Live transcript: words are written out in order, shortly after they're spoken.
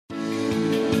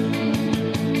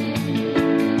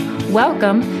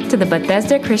Welcome to the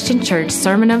Bethesda Christian Church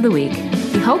Sermon of the Week.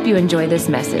 We hope you enjoy this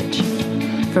message.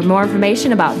 For more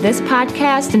information about this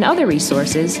podcast and other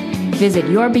resources, visit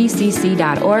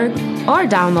yourbcc.org or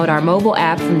download our mobile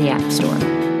app from the App Store.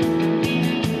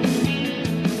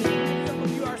 Some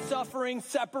of you are suffering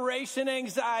separation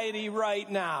anxiety right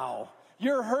now.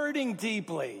 You're hurting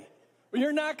deeply.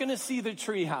 You're not going to see the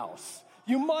treehouse.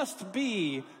 You must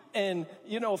be in,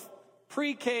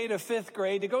 pre-K to fifth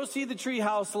grade to go see the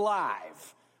treehouse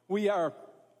live. We are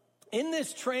in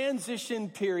this transition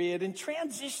period, and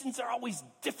transitions are always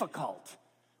difficult.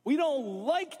 We don't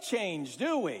like change,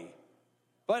 do we?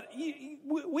 But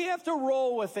we have to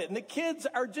roll with it, and the kids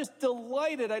are just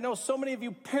delighted. I know so many of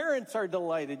you parents are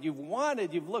delighted. You've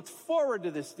looked forward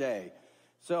to this day.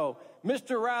 So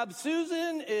Mr. Rob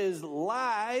Susan is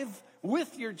live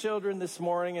with your children this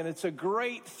morning, and it's a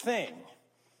great thing.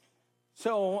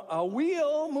 So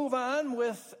we'll move on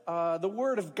with the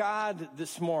Word of God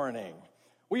this morning.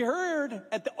 We heard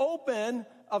at the open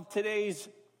of today's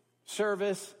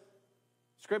service,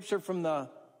 scripture from the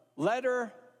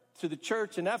letter to the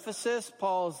church in Ephesus,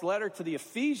 Paul's letter to the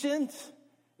Ephesians.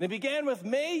 And it began with,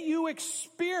 may you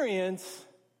experience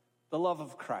the love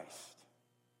of Christ.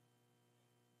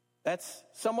 That's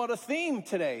somewhat a theme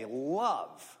today,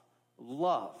 love.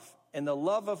 And the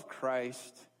love of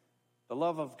Christ, the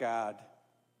love of God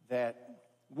that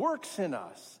works in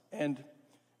us and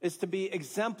is to be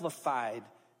exemplified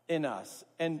in us.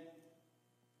 And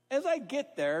as I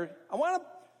get there, I want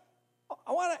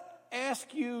to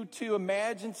ask you to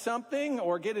imagine something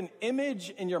or get an image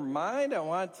in your mind. I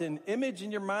want an image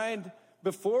in your mind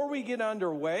before we get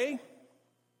underway.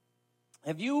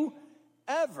 Have you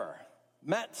ever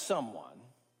met someone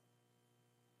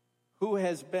who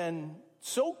has been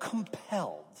so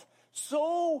compelled,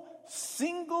 so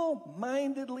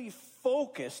single-mindedly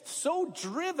focused, so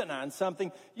driven on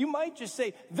something, you might just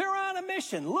say, they're on a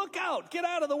mission. Look out, get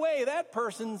out of the way. That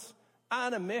person's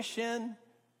on a mission.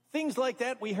 Things like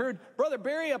that. We heard Brother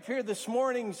Barry up here this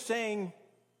morning saying,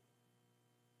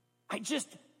 I just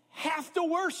have to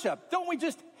worship. Don't we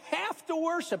just have to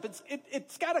worship?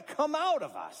 It's got to come out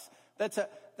of us.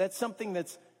 That's something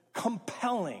that's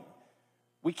compelling.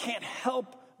 We can't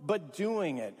help but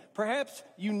doing it. Perhaps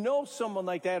you know someone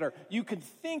like that, or you could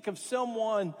think of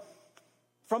someone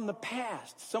from the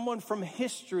past, someone from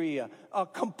history, a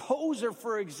composer,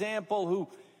 for example, who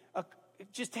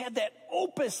just had that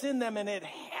opus in them and it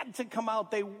had to come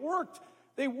out. They worked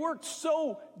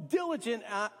so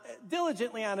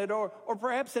diligently on it, or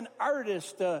perhaps an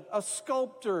artist, a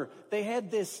sculptor. They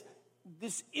had this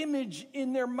image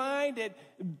in their mind, and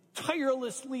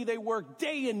tirelessly they worked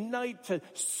day and night to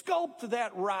sculpt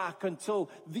that rock until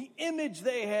the image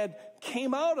they had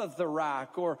came out of the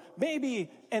rock. Or maybe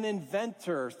an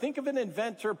inventor. Think of an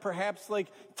inventor perhaps like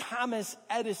Thomas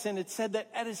Edison. It said that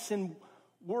Edison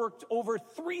worked over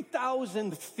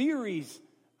 3,000 theories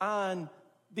on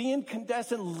the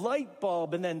incandescent light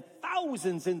bulb, and then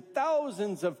thousands and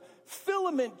thousands of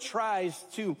filament tries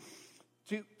to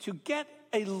get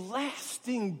a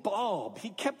lasting bulb. He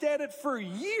kept at it for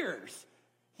years.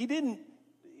 He didn't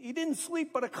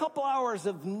sleep but a couple hours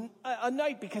a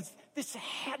night because this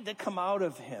had to come out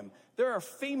of him. There are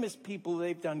famous people.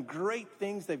 They've done great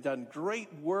things. They've done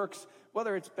great works,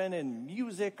 whether it's been in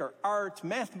music or art,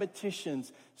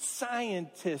 mathematicians,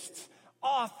 scientists,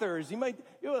 authors. You might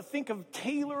think of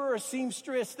tailor or a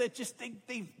seamstress that just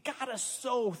they've got to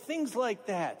sew, things like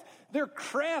that. Their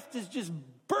craft is just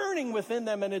burning within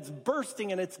them, and it's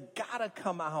bursting, and it's got to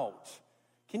come out.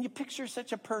 Can you picture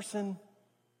such a person?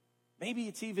 Maybe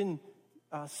it's even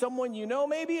someone you know.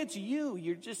 Maybe it's you.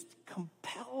 You're just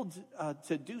compelled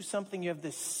to do something. You have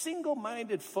this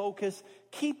single-minded focus.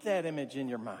 Keep that image in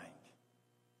your mind.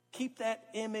 Keep that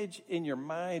image in your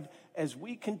mind as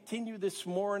we continue this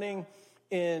morning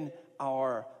in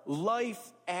our life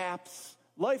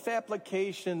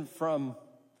application from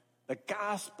the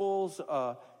Gospels,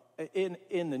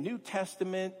 in the New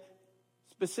Testament,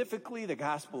 specifically the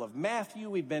Gospel of Matthew.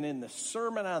 We've been in the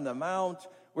Sermon on the Mount,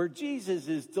 where Jesus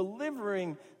is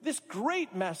delivering this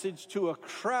great message to a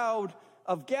crowd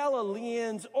of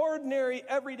Galileans, ordinary,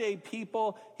 everyday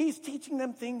people. He's teaching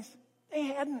them things they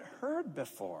hadn't heard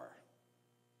before.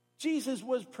 Jesus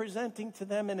was presenting to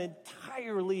them an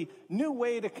entirely new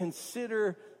way to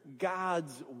consider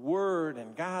God's word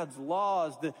and God's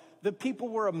laws. The people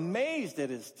were amazed at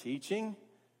his teaching.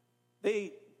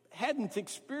 They hadn't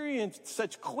experienced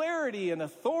such clarity and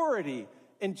authority,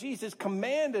 and Jesus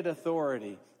commanded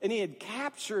authority, and he had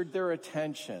captured their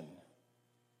attention.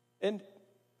 And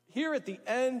here at the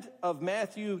end of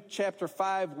Matthew chapter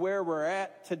 5, where we're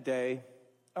at today,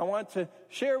 I want to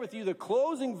share with you the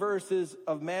closing verses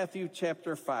of Matthew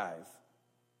chapter 5.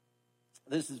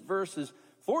 This is verses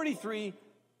 43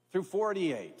 through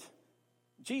 48.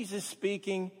 Jesus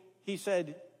speaking, he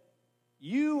said,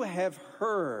 "You have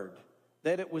heard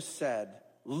that it was said,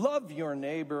 'Love your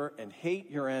neighbor and hate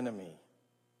your enemy.'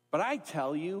 But I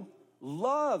tell you,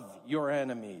 love your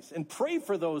enemies and pray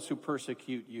for those who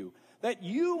persecute you, that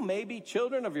you may be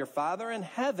children of your Father in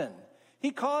heaven. He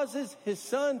causes his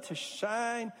sun to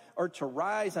shine or to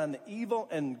rise on the evil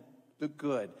and the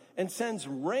good, and sends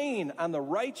rain on the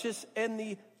righteous and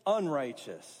the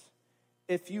unrighteous.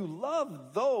 If you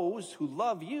love those who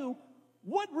love you,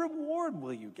 what reward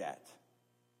will you get?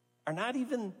 Are not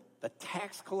even the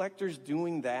tax collectors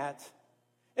doing that?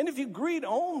 And if you greet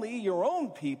only your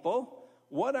own people,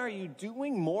 what are you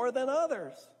doing more than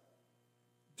others?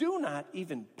 Do not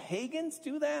even pagans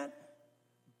do that?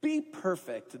 Be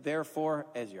perfect, therefore,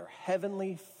 as your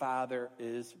heavenly Father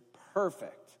is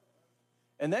perfect."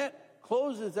 And that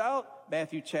closes out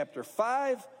Matthew chapter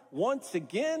 5. Once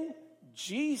again,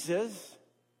 Jesus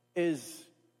is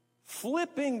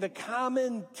flipping the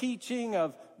common teaching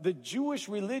of the Jewish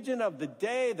religion of the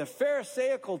day, the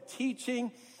Pharisaical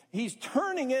teaching. He's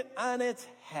turning it on its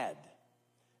head.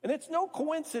 And it's no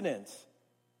coincidence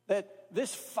that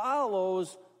this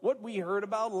follows what we heard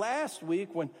about last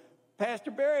week when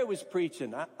Pastor Barry was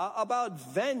preaching about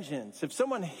vengeance. If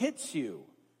someone hits you,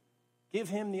 give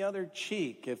him the other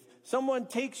cheek. If someone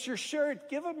takes your shirt,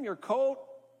 give him your coat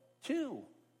too.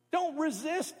 Don't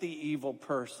resist the evil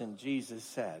person, Jesus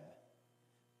said.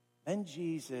 Then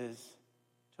Jesus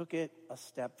took it a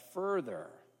step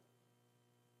further.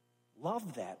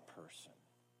 Love that person.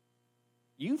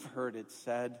 You've heard it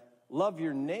said, love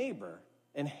your neighbor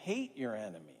and hate your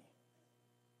enemy.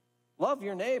 Love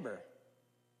your neighbor.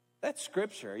 That's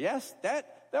scripture. Yes, that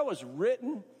was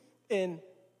written in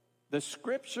the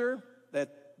scripture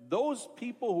that those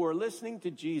people who are listening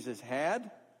to Jesus had.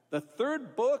 The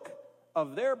third book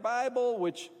of their Bible,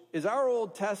 which is our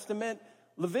Old Testament,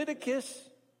 Leviticus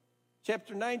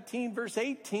chapter 19, verse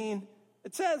 18,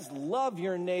 it says, love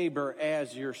your neighbor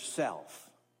as yourself.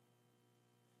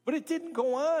 But it didn't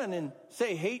go on and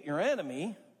say, hate your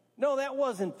enemy. No, that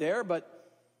wasn't there, but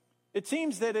it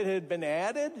seems that it had been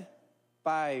added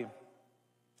by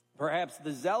perhaps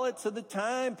the zealots of the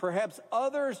time, perhaps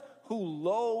others who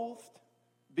loathed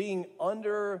being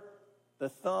under the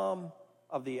thumb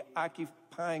of the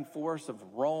occupying force of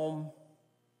Rome.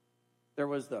 There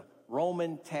was the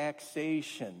Roman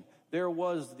taxation. There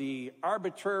was the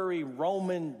arbitrary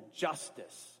Roman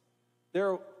justice.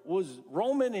 There was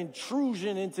Roman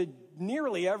intrusion into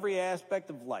nearly every aspect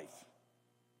of life.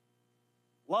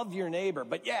 Love your neighbor,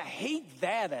 but hate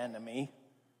that enemy.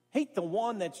 Hate the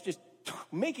one that's just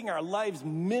making our lives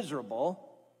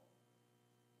miserable.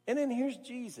 And then here's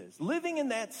Jesus, living in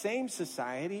that same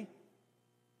society,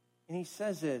 and he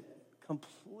says it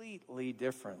completely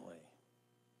differently.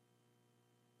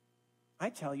 I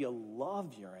tell you,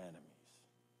 love your enemies.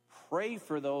 Pray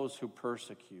for those who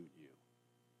persecute you.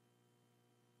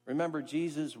 Remember,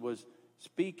 Jesus was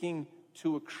speaking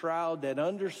to a crowd that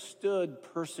understood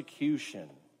persecution.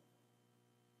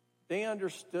 They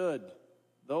understood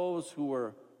those who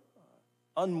were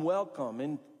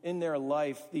unwelcome in their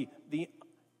life, the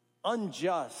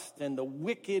unjust and the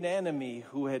wicked enemy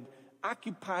who had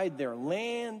occupied their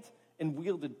land and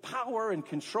wielded power and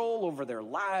control over their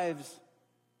lives.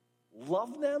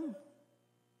 Love them?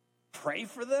 Pray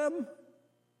for them?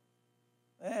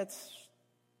 That's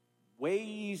way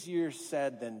easier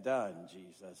said than done,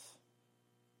 Jesus.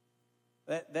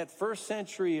 That first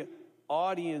century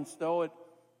audience, though, it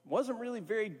wasn't really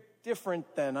very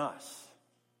different than us.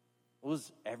 It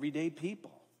was everyday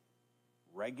people,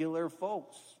 regular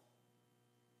folks.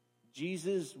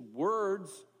 Jesus' words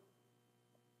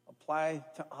apply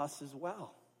to us as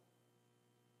well.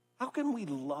 How can we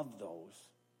love those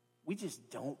we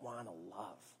just don't want to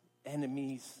love?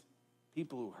 Enemies,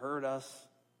 people who hurt us.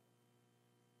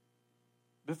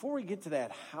 Before we get to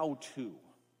that how-to,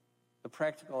 the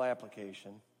practical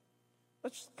application,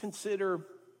 let's consider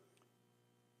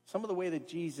some of the way that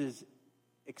Jesus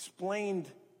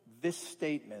explained this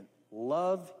statement,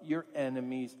 love your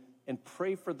enemies and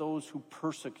pray for those who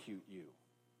persecute you.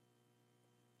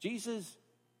 Jesus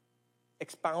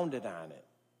expounded on it.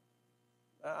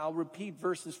 I'll repeat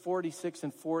verses 46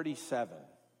 and 47.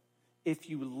 If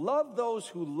you love those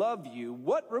who love you,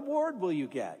 what reward will you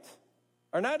get?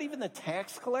 Are not even the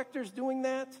tax collectors doing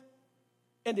that?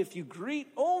 And if you greet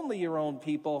only your own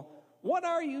people, what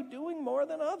are you doing more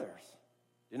than others?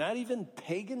 Do not even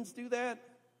pagans do that?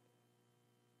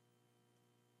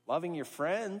 Loving your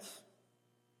friends,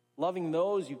 loving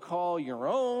those you call your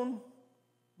own,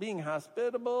 being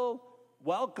hospitable,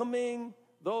 welcoming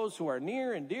those who are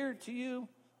near and dear to you,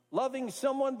 loving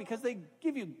someone because they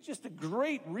give you just a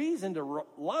great reason to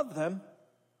love them.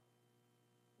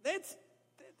 That's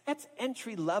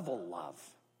entry-level love.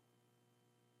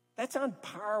 That's on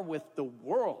par with the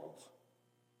world.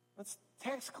 That's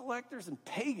tax collectors and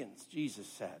pagans, Jesus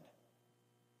said.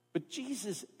 But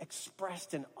Jesus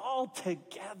expressed an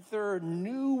altogether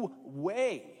new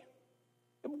way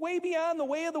beyond the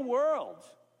way of the world,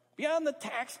 beyond the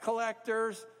tax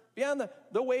collectors, beyond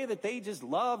the way that they just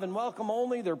love and welcome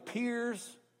only their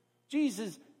peers.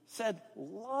 Jesus said,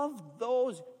 love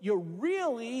those you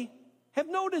really have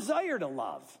no desire to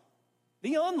love,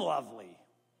 the unlovely.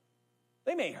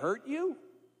 They may hurt you.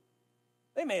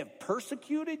 They may have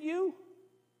persecuted you.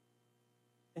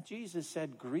 And Jesus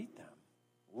said, greet them,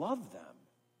 love them.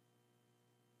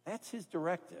 That's his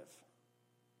directive.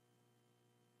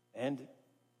 And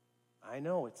I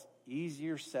know it's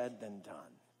easier said than done.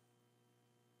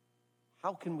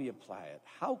 How can we apply it?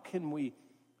 How can we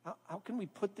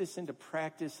put this into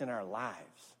practice in our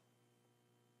lives?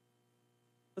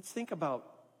 Let's think about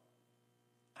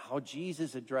how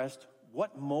Jesus addressed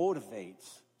what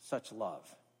motivates such love.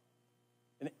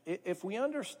 And if we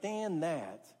understand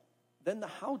that, then the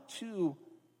how-to,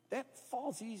 that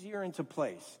falls easier into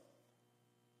place.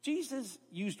 Jesus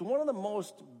used one of the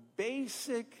most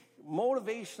basic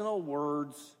motivational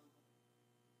words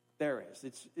there is.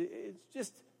 It's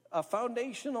just a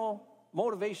foundational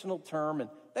motivational term, and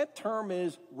that term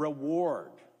is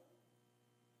reward.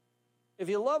 If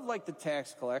you love like the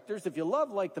tax collectors, if you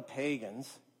love like the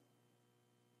pagans,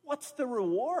 what's the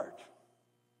reward?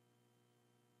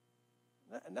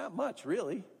 Not much,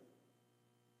 really.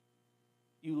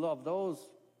 You love those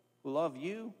who love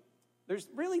you. There's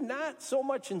really not so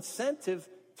much incentive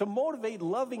to motivate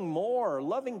loving more,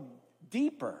 loving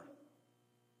deeper.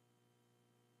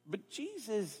 But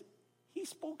Jesus, he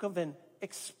spoke of an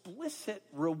explicit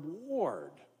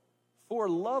reward for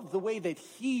love the way that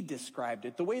he described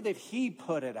it, the way that he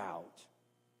put it out.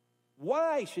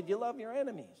 Why should you love your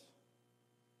enemies?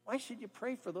 Why should you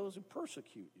pray for those who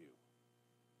persecute you?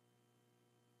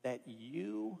 That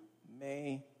you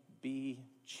may be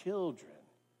children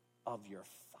of your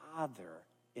Father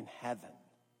in heaven.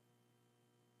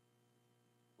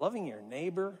 Loving your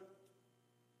neighbor,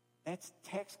 that's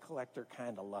tax collector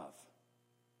kind of love.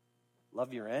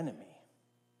 Love your enemy.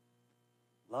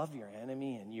 Love your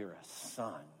enemy and you're a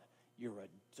son. You're a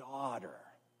daughter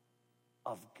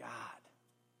of God.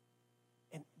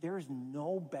 And there is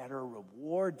no better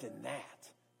reward than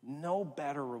that. No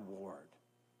better reward.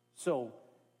 So,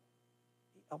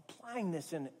 applying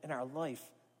this in our life,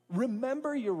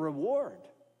 remember your reward.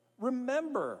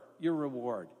 Remember your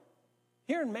reward.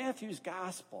 Here in Matthew's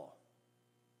gospel,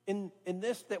 in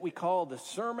this that we call the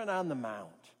Sermon on the Mount,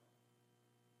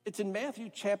 it's in Matthew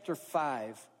chapter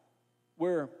 5,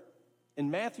 where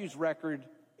in Matthew's record,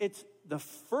 it's the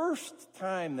first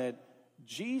time that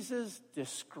Jesus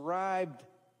described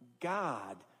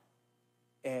God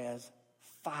as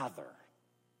Father.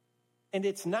 And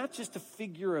it's not just a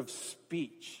figure of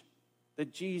speech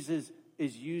that Jesus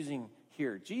is using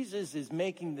here. Jesus is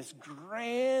making this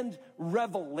grand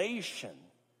revelation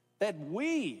that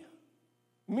we,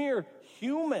 mere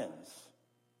humans,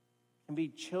 can be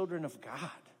children of God.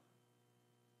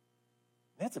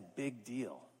 That's a big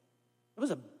deal. It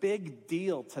was a big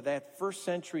deal to that first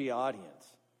century audience.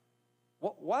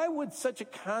 Why would such a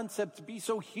concept be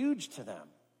so huge to them?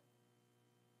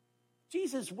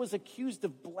 Jesus was accused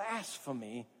of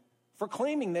blasphemy for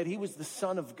claiming that he was the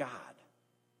Son of God.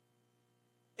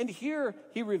 And here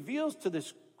he reveals to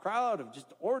this crowd of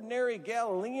just ordinary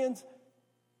Galileans,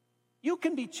 you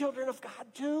can be children of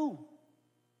God too.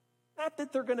 Not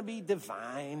that they're going to be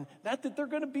divine, not that they're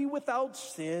going to be without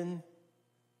sin,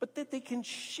 but that they can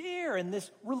share in this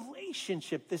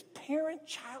relationship, this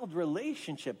parent-child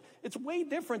relationship. It's way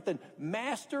different than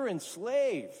master and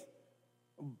slave,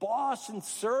 boss and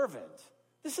servant.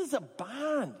 This is a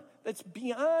bond that's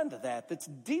beyond that, that's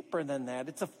deeper than that.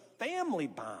 It's a family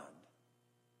bond.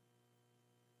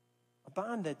 A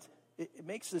bond that it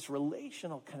makes this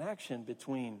relational connection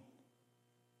between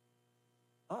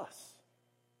us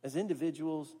as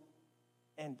individuals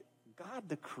and God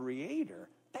the Creator.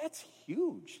 That's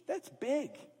huge. That's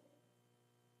big.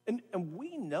 And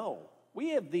we know, we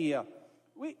have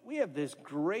this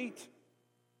great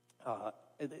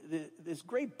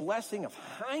blessing of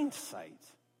hindsight.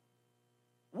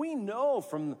 We know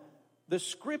from the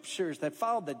scriptures that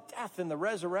followed the death and the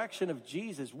resurrection of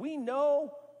Jesus, we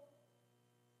know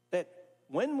that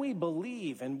when we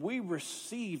believe and we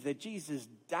receive that Jesus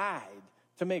died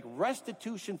to make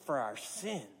restitution for our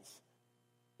sins.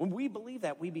 When we believe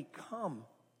that, we become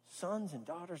sons and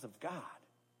daughters of God.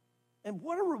 And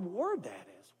what a reward that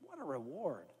is. What a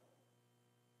reward.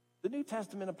 The New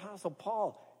Testament apostle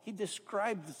Paul, he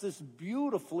describes this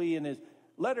beautifully in his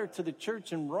letter to the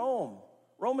church in Rome.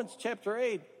 Romans chapter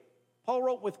 8, Paul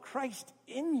wrote, with Christ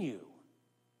in you.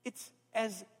 It's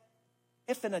as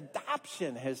if an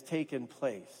adoption has taken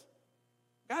place.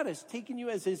 God has taken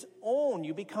you as his own.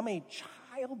 You become a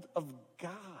child of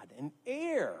God, an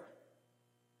heir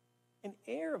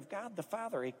of God the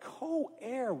Father, a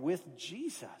co-heir with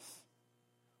Jesus.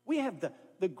 We have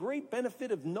the great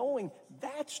benefit of knowing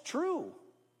that's true.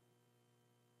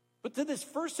 But to this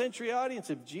first century audience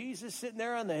of Jesus sitting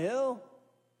there on the hill,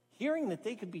 hearing that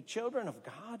they could be children of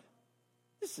God,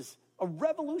 this is a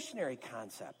revolutionary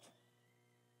concept.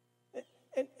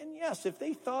 And yes, if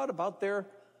they thought about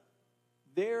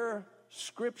their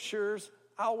scriptures,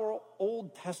 our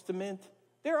Old Testament,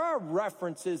 there are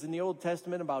references in the Old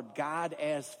Testament about God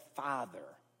as Father.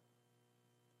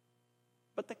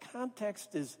 But the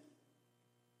context is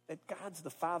that God's the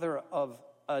Father of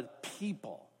a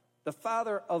people, the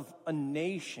Father of a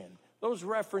nation. Those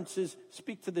references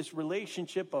speak to this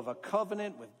relationship of a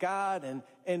covenant with God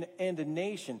and a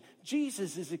nation.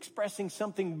 Jesus is expressing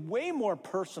something way more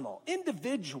personal,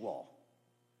 individual.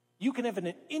 You can have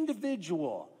an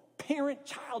individual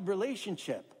parent-child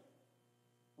relationship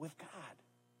with God.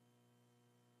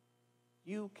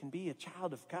 You can be a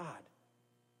child of God.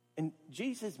 And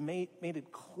Jesus made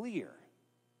it clear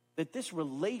that this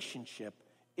relationship,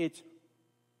 it's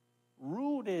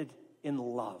rooted in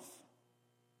love.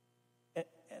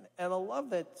 And a love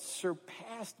that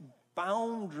surpassed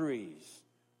boundaries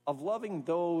of loving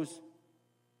those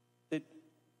that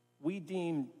we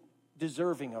deem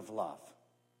deserving of love.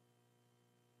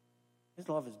 His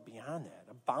love is beyond that,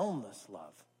 a boundless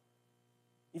love.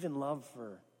 Even love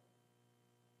for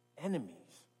enemies,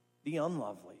 the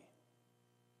unlovely.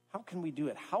 How can we do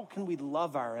it? How can we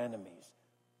love our enemies?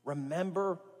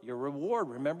 Remember your reward.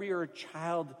 Remember you're a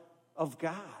child of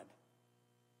God.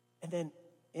 And then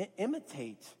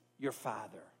imitate your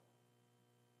Father.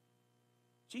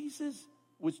 Jesus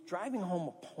was driving home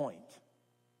a point.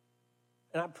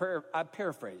 And I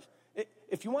paraphrase.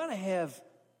 If you want to have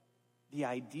the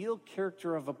ideal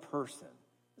character of a person,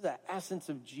 the essence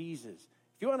of Jesus.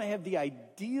 If you want to have the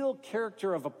ideal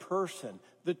character of a person,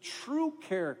 the true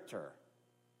character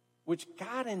which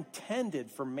God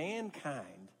intended for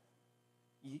mankind,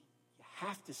 you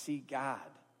have to see God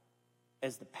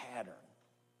as the pattern.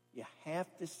 You have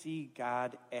to see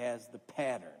God as the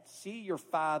pattern. See your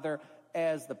Father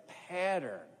as the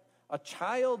pattern. A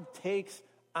child takes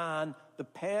on the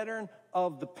pattern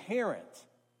of the parent.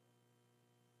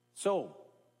 So,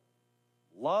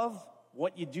 love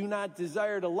what you do not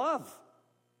desire to love,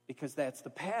 because that's the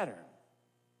pattern.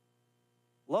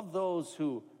 Love those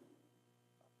who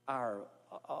are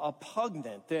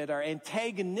oppugnant, that are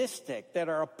antagonistic, that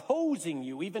are opposing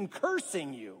you, even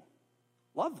cursing you.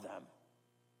 Love them.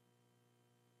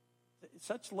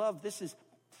 Such love, this is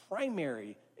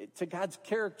primary to God's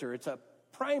character. It's a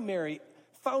primary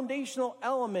foundational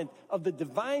element of the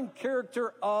divine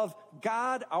character of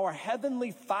God, our Heavenly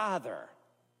Father.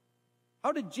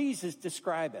 How did Jesus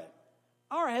describe it?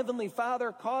 Our Heavenly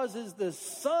Father causes the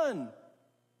sun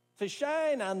to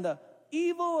shine on the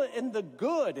evil and the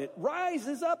good. It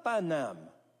rises up on them.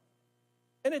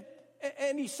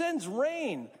 And he sends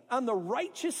rain on the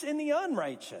righteous and the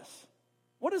unrighteous.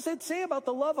 What does that say about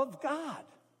the love of God?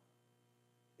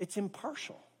 It's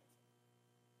impartial.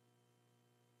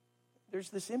 There's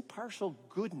this impartial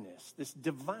goodness, this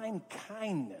divine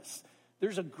kindness.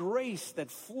 There's a grace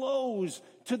that flows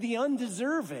to the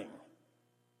undeserving.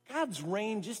 God's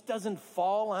rain just doesn't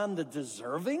fall on the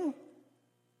deserving.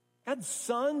 God's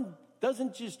sun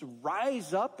doesn't just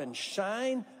rise up and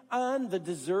shine on the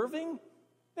deserving.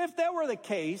 If that were the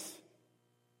case,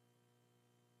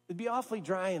 it'd be awfully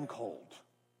dry and cold.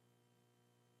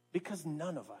 Because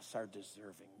none of us are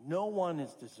deserving. No one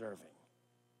is deserving.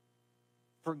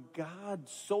 For God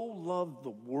so loved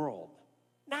the world,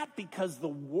 not because the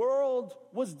world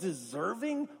was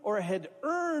deserving or had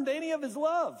earned any of his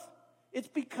love.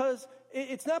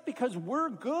 It's not because we're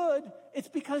good, it's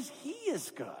because he is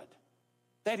good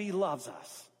that he loves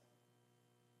us.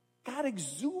 God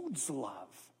exudes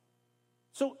love.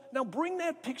 So now bring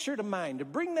that picture to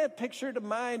mind. Bring that picture to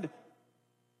mind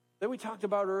that we talked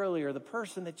about earlier, the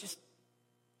person that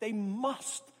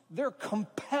they're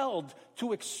compelled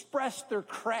to express their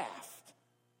craft.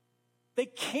 They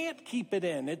can't keep it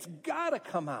in. It's got to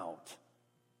come out.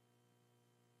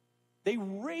 They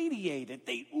radiate it.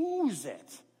 They ooze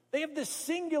it. They have this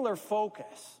singular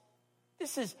focus.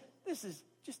 This is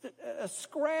just a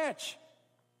scratch.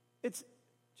 It's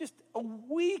just a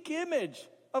weak image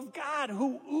of God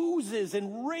who oozes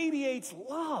and radiates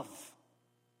love.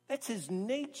 That's his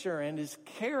nature and his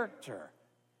character.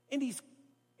 And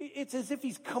it's as if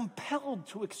he's compelled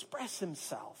to express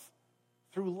himself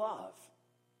through love.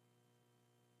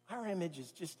 Our image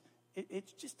is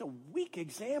it's just a weak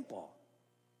example.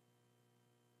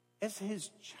 As his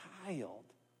child,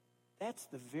 that's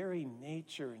the very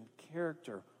nature and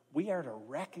character we are to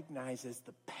recognize as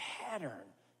the pattern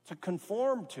to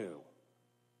conform to.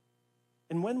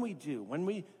 And when we do, when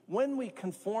we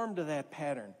conform to that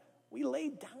pattern, we lay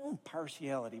down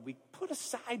partiality. We put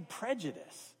aside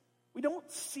prejudice. We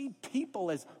don't see people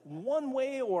as one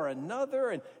way or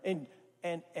another and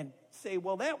say,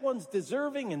 well, that one's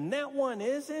deserving and that one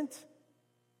isn't.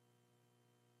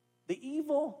 The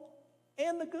evil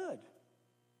and the good.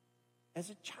 As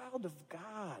a child of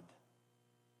God,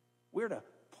 we're to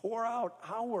pour out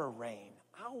our rain,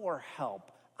 our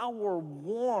help, our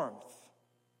warmth,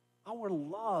 our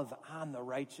love on the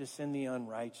righteous and the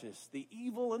unrighteous, the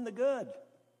evil and the good.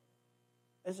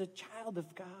 As a child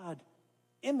of God,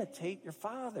 imitate your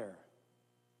Father.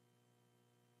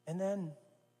 And then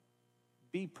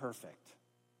be perfect.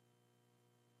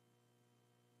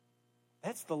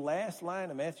 That's the last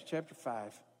line of Matthew chapter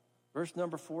 5, verse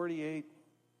number 48.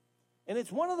 And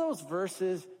it's one of those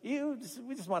verses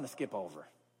we just want to skip over.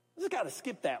 We just got to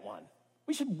skip that one.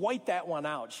 We should white that one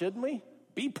out, shouldn't we?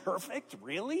 Be perfect?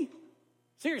 Really?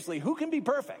 Seriously, who can be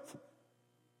perfect?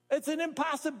 It's an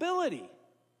impossibility.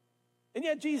 And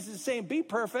yet Jesus is saying, be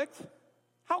perfect.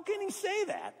 How can he say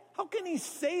that? How can he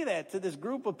say that to this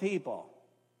group of people?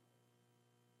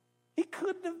 He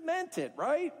couldn't have meant it,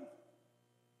 right?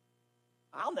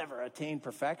 I'll never attain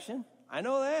perfection. I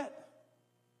know that.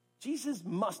 Jesus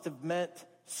must have meant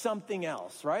something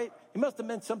else, right? He must have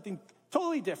meant something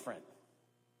totally different.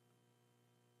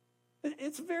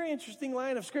 It's a very interesting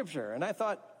line of Scripture. And I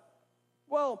thought,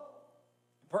 well,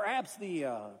 perhaps the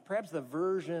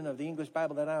version of the English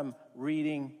Bible that I'm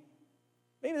reading,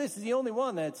 maybe this is the only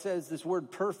one that says this word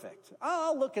perfect.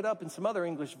 I'll look it up in some other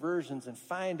English versions and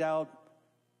find out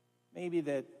maybe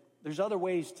that there's other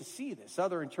ways to see this,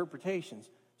 other interpretations.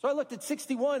 So I looked at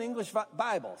 61 English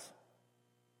Bibles.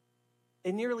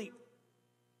 In nearly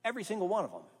every single one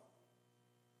of them,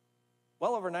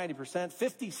 well over 90%,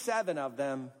 57 of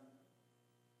them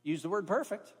use the word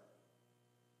perfect.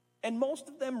 And most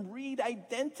of them read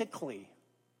identically.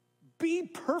 Be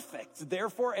perfect,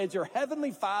 therefore, as your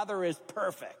heavenly Father is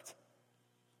perfect.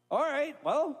 All right,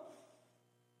 well,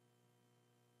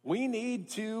 we need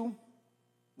to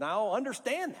now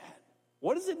understand that.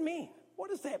 What does it mean?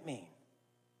 What does that mean?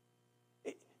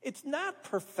 It's not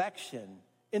perfection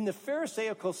in the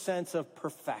Pharisaical sense of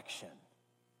perfection.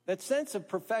 That sense of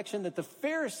perfection that the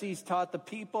Pharisees taught the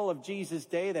people of Jesus'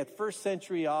 day, that first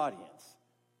century audience.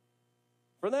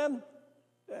 For them,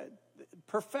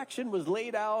 perfection was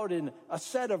laid out in a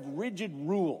set of rigid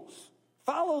rules.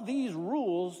 Follow these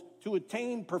rules to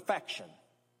attain perfection.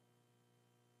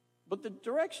 But the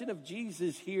direction of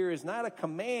Jesus here is not a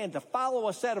command to follow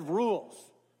a set of rules.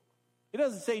 He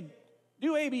doesn't say,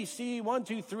 do ABC, 1,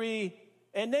 2, 3,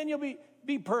 and then you'll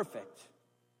be perfect.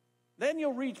 Then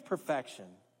you'll reach perfection.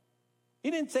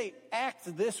 He didn't say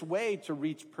act this way to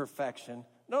reach perfection.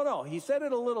 No, he said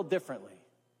it a little differently.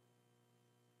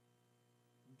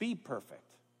 Be perfect.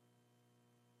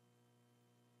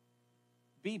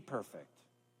 Be perfect.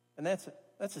 And that's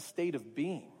a state of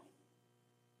being.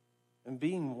 And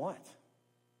being what?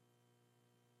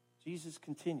 Jesus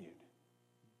continued,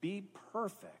 be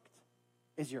perfect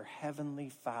as your heavenly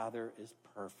Father is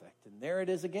perfect. And there it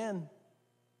is again.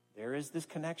 There is this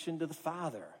connection to the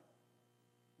Father.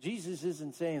 Jesus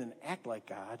isn't saying act like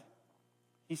God.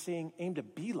 He's saying aim to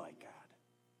be like God.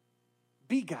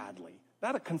 Be godly.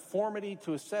 Not a conformity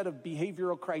to a set of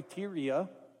behavioral criteria,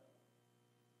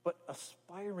 but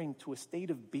aspiring to a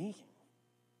state of being.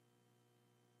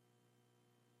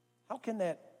 How can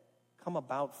that come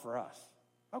about for us?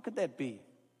 How could that be?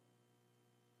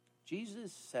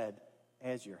 Jesus said,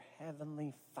 as your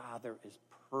heavenly Father is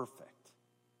perfect.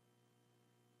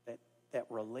 That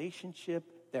relationship,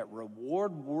 that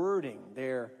reward wording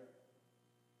there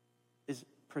is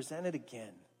presented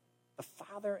again. The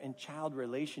father and child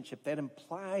relationship, that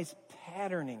implies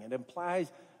patterning. It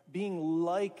implies being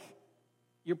like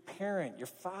your parent, your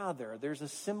father. There's a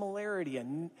similarity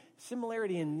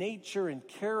in nature and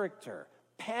character.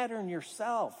 Pattern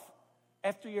yourself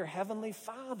after your heavenly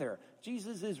Father.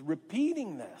 Jesus is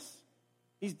repeating this.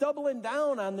 He's doubling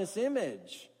down on this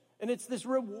image, and it's this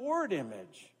reward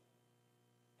image.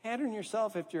 Pattern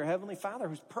yourself after your Heavenly Father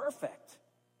who's perfect.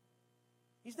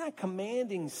 He's not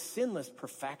commanding sinless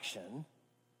perfection,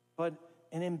 but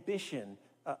an ambition,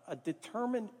 a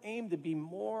determined aim to be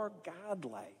more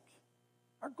godlike.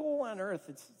 Our goal on earth,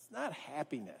 it's not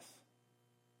happiness.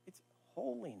 It's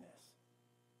holiness.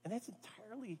 And that's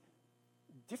entirely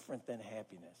different than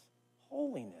happiness.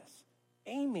 Holiness,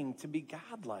 aiming to be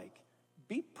godlike.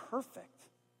 Be perfect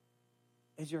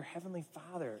as your Heavenly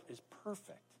Father is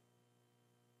perfect.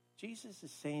 Jesus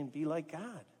is saying, be like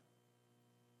God.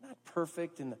 Not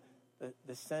perfect in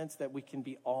the sense that we can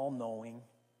be all-knowing,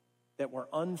 that we're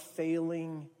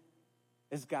unfailing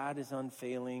as God is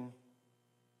unfailing.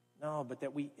 No, but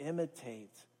that we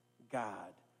imitate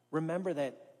God. Remember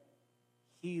that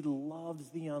He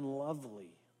loves the unlovely.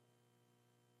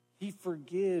 He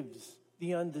forgives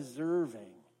the undeserving.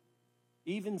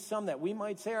 Even some that we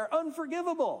might say are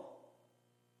unforgivable.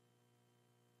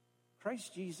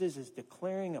 Christ Jesus is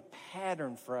declaring a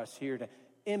pattern for us here to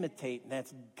imitate, and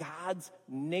that's God's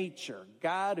nature.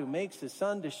 God who makes His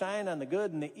sun to shine on the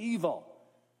good and the evil.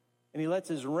 And He lets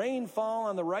His rain fall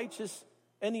on the righteous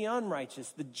and the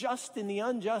unrighteous, the just and the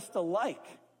unjust alike.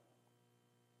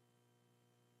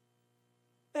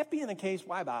 That being the case,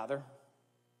 why bother?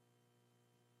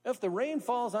 If the rain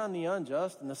falls on the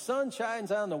unjust and the sun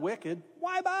shines on the wicked,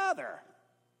 why bother?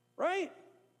 Right?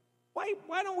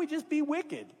 Why don't we just be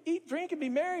wicked? Eat, drink, and be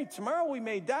merry. Tomorrow we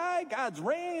may die. God's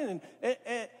rain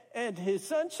and His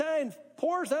sunshine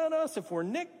pours on us if we're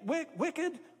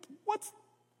wicked.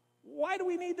 Why do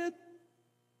we need to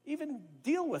even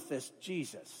deal with this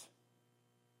Jesus?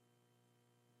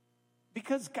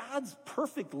 Because God's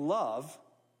perfect love,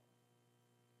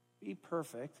 be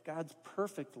perfect, God's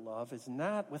perfect love is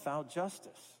not without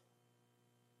justice.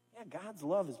 Yeah, God's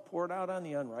love is poured out on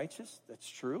the unrighteous. That's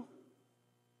true.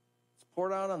 It's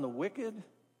poured out on the wicked,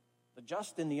 the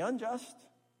just and the unjust.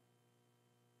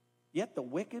 Yet the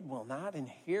wicked will not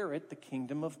inherit the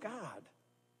kingdom of God.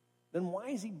 Then why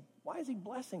is he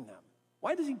blessing them?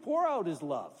 Why does He pour out His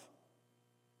love?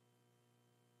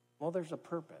 Well, there's a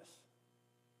purpose.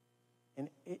 And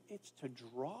it's to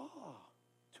draw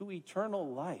to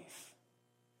eternal life.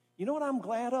 You know what I'm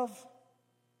glad of?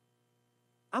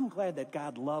 I'm glad that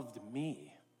God loved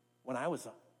me when I was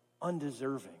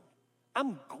undeserving.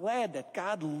 I'm glad that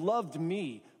God loved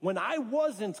me when I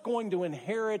wasn't going to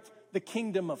inherit the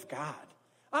kingdom of God.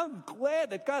 I'm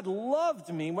glad that God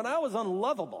loved me when I was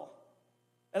unlovable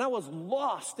and I was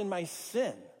lost in my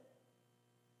sin.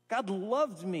 God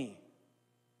loved me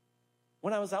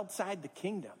when I was outside the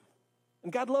kingdom.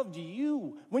 And God loved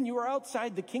you when you were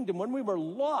outside the kingdom, when we were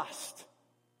lost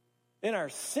in our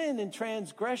sin and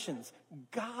transgressions.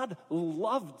 God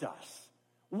loved us.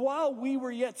 While we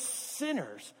were yet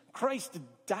sinners, Christ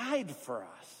died for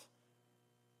us.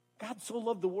 God so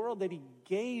loved the world that He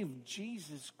gave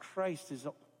Jesus Christ, His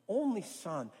only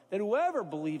Son, that whoever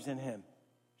believes in Him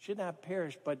should not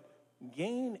perish, but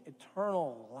gain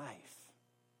eternal life.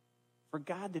 For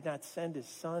God did not send His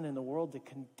Son in the world to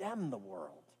condemn the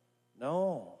world.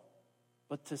 No,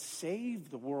 but to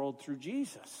save the world through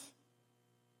Jesus.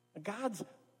 God's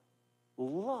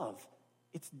love,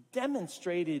 it's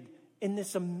demonstrated in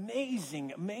this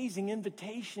amazing, amazing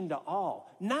invitation to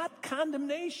all. Not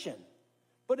condemnation,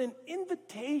 but an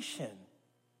invitation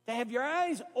to have your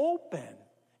eyes open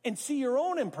and see your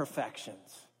own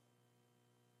imperfections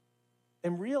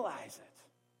and realize it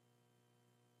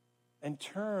and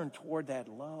turn toward that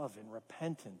love and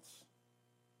repentance.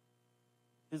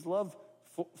 His love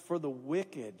for the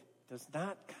wicked does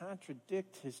not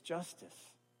contradict His justice.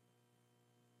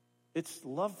 It's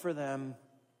love for them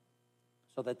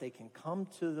so that they can come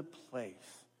to the place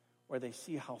where they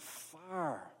see how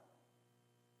far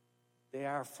they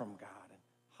are from God and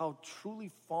how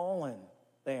truly fallen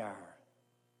they are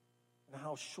and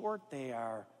how short they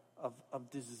are of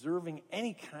deserving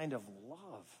any kind of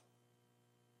love,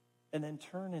 and then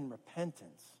turn in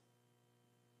repentance.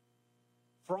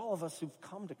 For all of us who've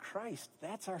come to Christ,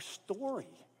 that's our story.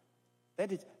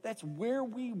 That's where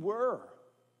we were.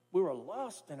 We were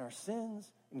lost in our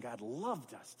sins, and God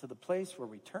loved us to the place where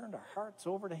we turned our hearts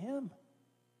over to Him.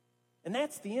 And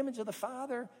that's the image of the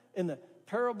Father in the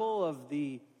parable of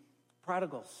the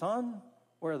prodigal son,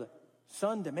 where the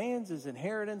son demands his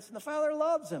inheritance, and the Father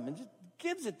loves him and just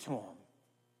gives it to him.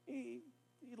 He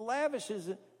lavishes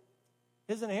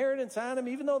his inheritance on him,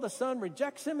 even though the son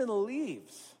rejects him and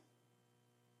leaves.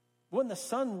 When the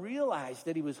son realized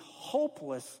that he was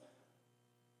hopeless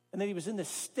and that he was in the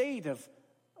state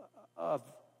of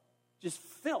just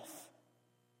filth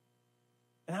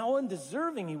and how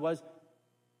undeserving he was,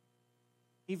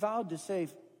 he vowed to say,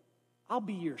 I'll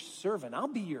be your servant. I'll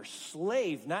be your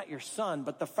slave, not your son.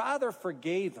 But the father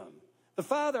forgave him. The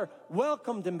father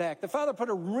welcomed him back. The father put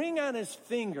a ring on his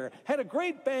finger, had a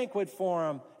great banquet for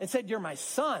him, and said, you're my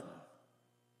son.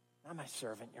 Not my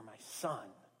servant, you're my son.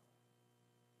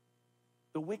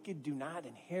 The wicked do not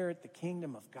inherit the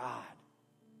kingdom of God,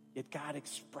 yet God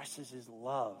expresses his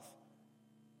love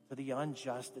to the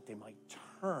unjust that they might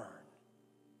turn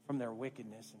from their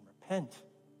wickedness and repent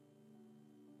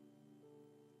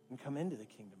and come into the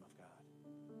kingdom of God.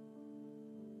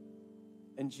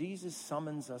 And Jesus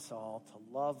summons us all to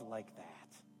love like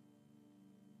that.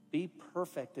 Be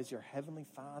perfect as your heavenly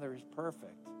Father is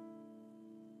perfect.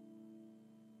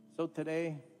 So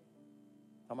today,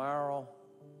 tomorrow,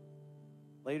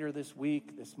 later this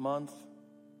week, this month,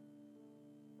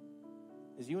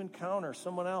 as you encounter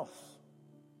someone else,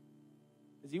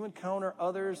 as you encounter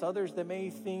others that may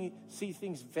see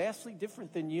things vastly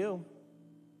different than you,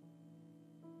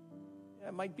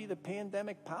 it might be the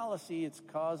pandemic policy, it's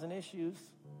causing issues,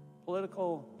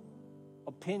 political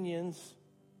opinions,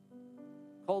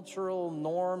 cultural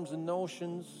norms and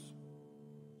notions.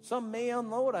 Some may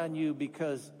unload on you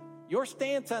because your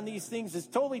stance on these things is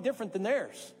totally different than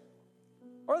theirs.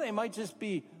 Or they might just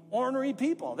be ornery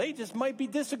people. They just might be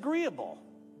disagreeable.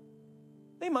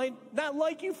 They might not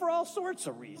like you for all sorts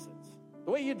of reasons.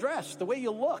 The way you dress, the way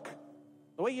you look,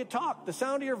 the way you talk, the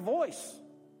sound of your voice.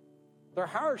 They're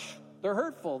harsh, they're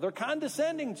hurtful, they're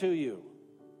condescending to you.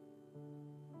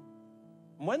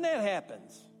 And when that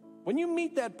happens, when you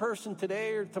meet that person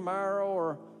today or tomorrow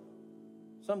or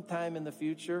sometime in the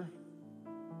future,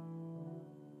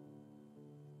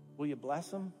 will you bless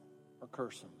them or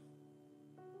curse them?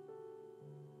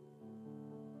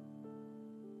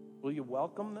 Will you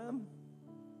welcome them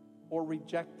or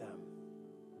reject them?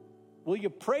 Will you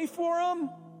pray for them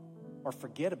or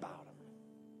forget about them?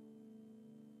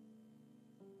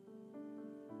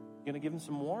 You going to give them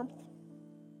some warmth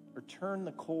or turn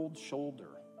the cold shoulder?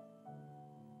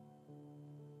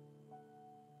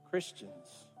 Christians,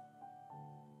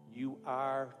 you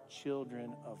are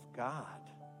children of God.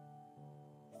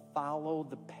 Follow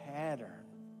the pattern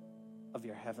of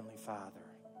your Heavenly Father.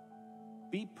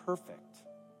 Be perfect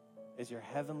as your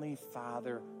Heavenly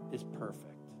Father is perfect.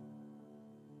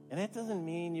 And that doesn't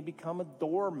mean you become a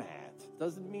doormat. It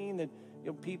doesn't mean that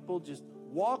people just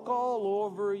walk all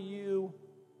over you.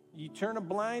 You turn a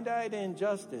blind eye to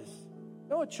injustice.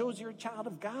 No, it shows you're a child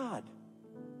of God.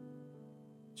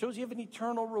 It shows you have an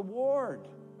eternal reward.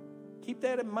 Keep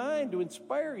that in mind to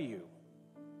inspire you.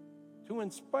 To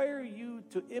inspire you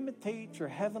to imitate your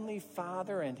Heavenly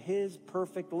Father and His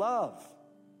perfect love.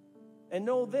 And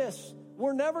know this,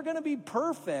 we're never going to be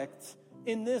perfect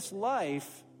in this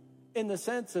life in the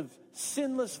sense of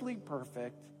sinlessly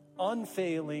perfect,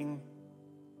 unfailing.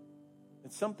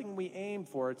 It's something we aim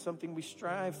for. It's something we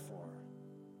strive for.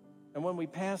 And when we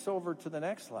pass over to the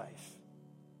next life,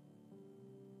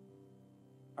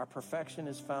 our perfection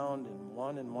is found in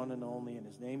one and only, and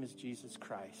His name is Jesus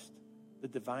Christ, the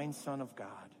divine Son of God.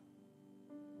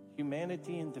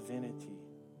 Humanity and divinity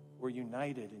were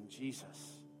united in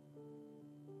Jesus.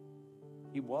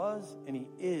 He was and He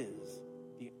is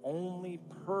the only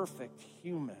perfect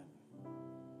human.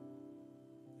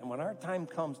 And when our time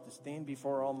comes to stand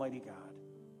before Almighty God,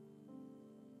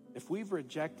 if we've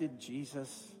rejected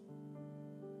Jesus,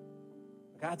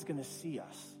 God's going to see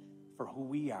us for who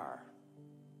we are.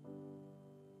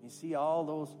 You see all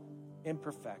those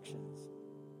imperfections,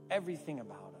 everything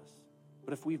about us.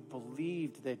 But if we've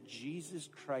believed that Jesus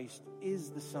Christ is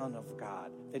the Son of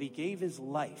God, that He gave His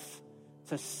life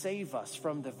to save us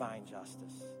from divine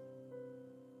justice,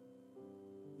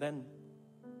 then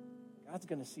God's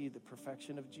going to see the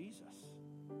perfection of Jesus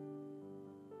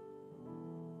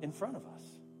in front of us.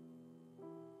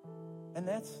 And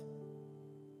that's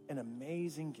an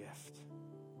amazing gift.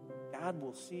 God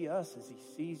will see us as He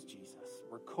sees Jesus.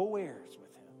 We're co-heirs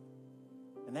with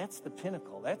Him. And that's the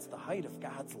pinnacle. That's the height of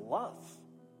God's love.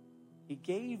 He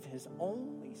gave His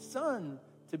only Son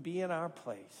to be in our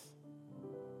place.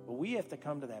 But we have to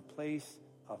come to that place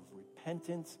of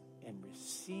repentance and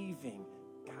receiving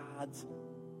God's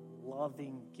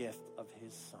loving gift of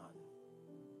His Son.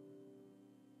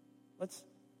 Let's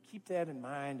keep that in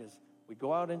mind as we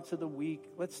go out into the week.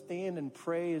 Let's stand and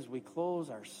pray as we close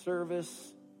our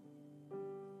service.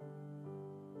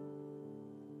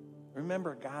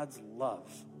 Remember God's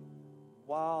love.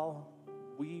 While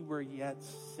we were yet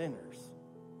sinners,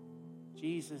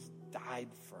 Jesus died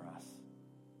for us.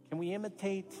 Can we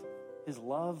imitate His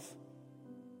love?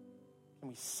 Can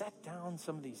we set down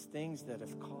some of these things that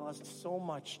have caused so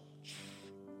much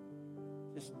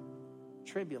just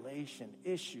tribulation,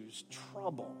 issues,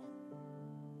 trouble?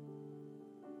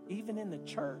 even in the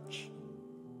church.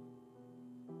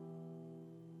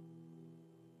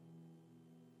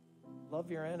 Love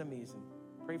your enemies and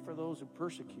pray for those who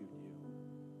persecute you.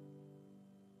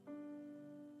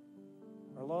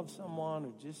 Or love someone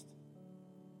who just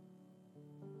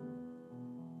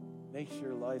makes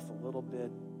your life a little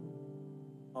bit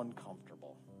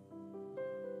uncomfortable.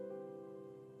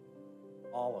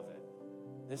 All of it.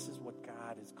 This is what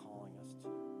God is calling us to.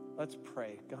 Let's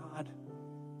pray. God,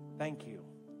 thank you.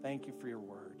 Thank you for your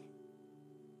word.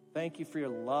 Thank you for your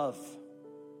love.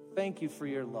 Thank you for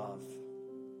your love.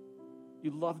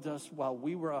 You loved us while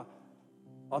we were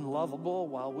unlovable,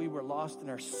 while we were lost in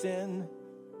our sin.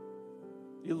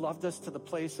 You loved us to the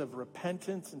place of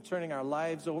repentance and turning our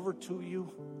lives over to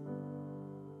you.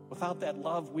 Without that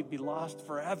love, we'd be lost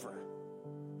forever.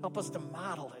 Help us to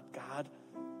model it, God.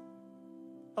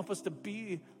 Help us to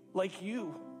be like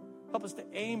you. Help us to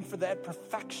aim for that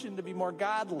perfection, to be more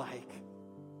God-like.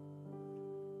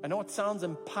 I know it sounds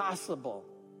impossible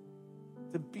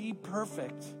to be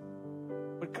perfect,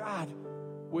 but God,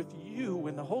 with you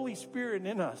and the Holy Spirit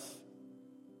in us,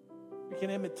 we can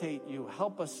imitate you.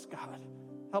 Help us, God.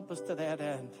 Help us to that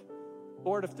end.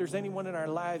 Lord, if there's anyone in our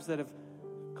lives that have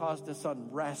caused us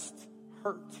unrest,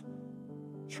 hurt,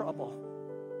 trouble,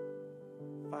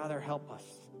 Father, help us.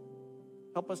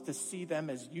 Help us to see them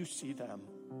as you see them.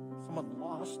 Someone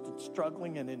lost and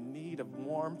struggling and in need of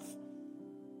warmth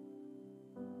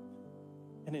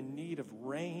and in need of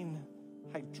rain,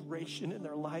 hydration in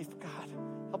their life. God,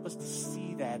 help us to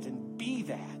see that and be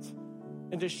that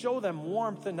and to show them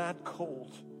warmth and not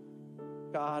cold.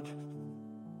 God,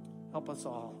 help us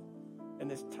all in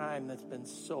this time that's been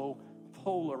so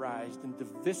polarized and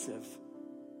divisive.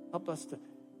 Help us to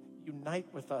unite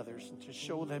with others and to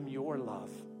show them your love.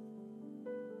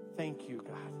 Thank you,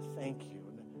 God. Thank you.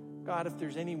 God, if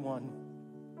there's anyone,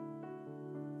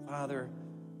 Father,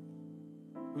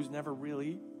 who's never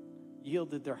really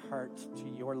yielded their heart to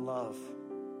your love,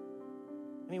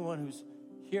 anyone who's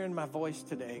hearing my voice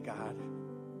today, God,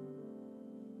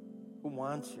 who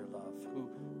wants your love,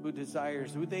 who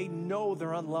desires, who they know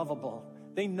they're unlovable,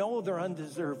 they know they're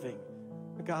undeserving,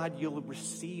 God, you'll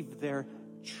receive their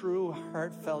true,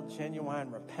 heartfelt,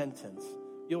 genuine repentance.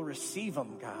 You'll receive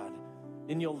them, God,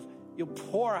 and you'll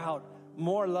pour out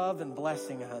more love and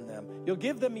blessing on them. You'll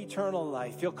give them eternal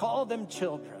life. You'll call them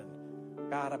children.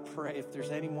 God, I pray if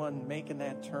there's anyone making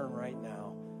that turn right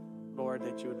now, Lord,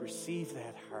 that you would receive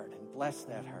that heart and bless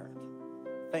that heart.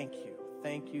 Thank you,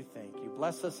 thank you, thank you.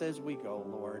 Bless us as we go,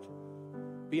 Lord.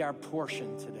 Be our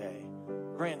portion today.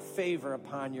 Grant favor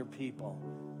upon your people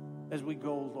as we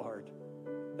go, Lord.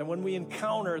 And when we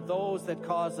encounter those that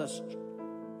cause us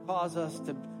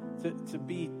to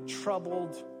be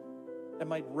troubled, that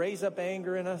might raise up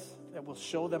anger in us, that will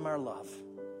show them our love.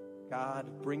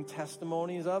 God, bring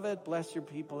testimonies of it. Bless your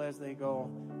people as they go.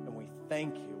 And we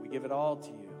thank you. We give it all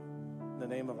to you. In the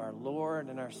name of our Lord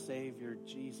and our Savior,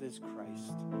 Jesus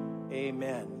Christ.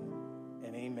 Amen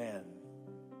and amen.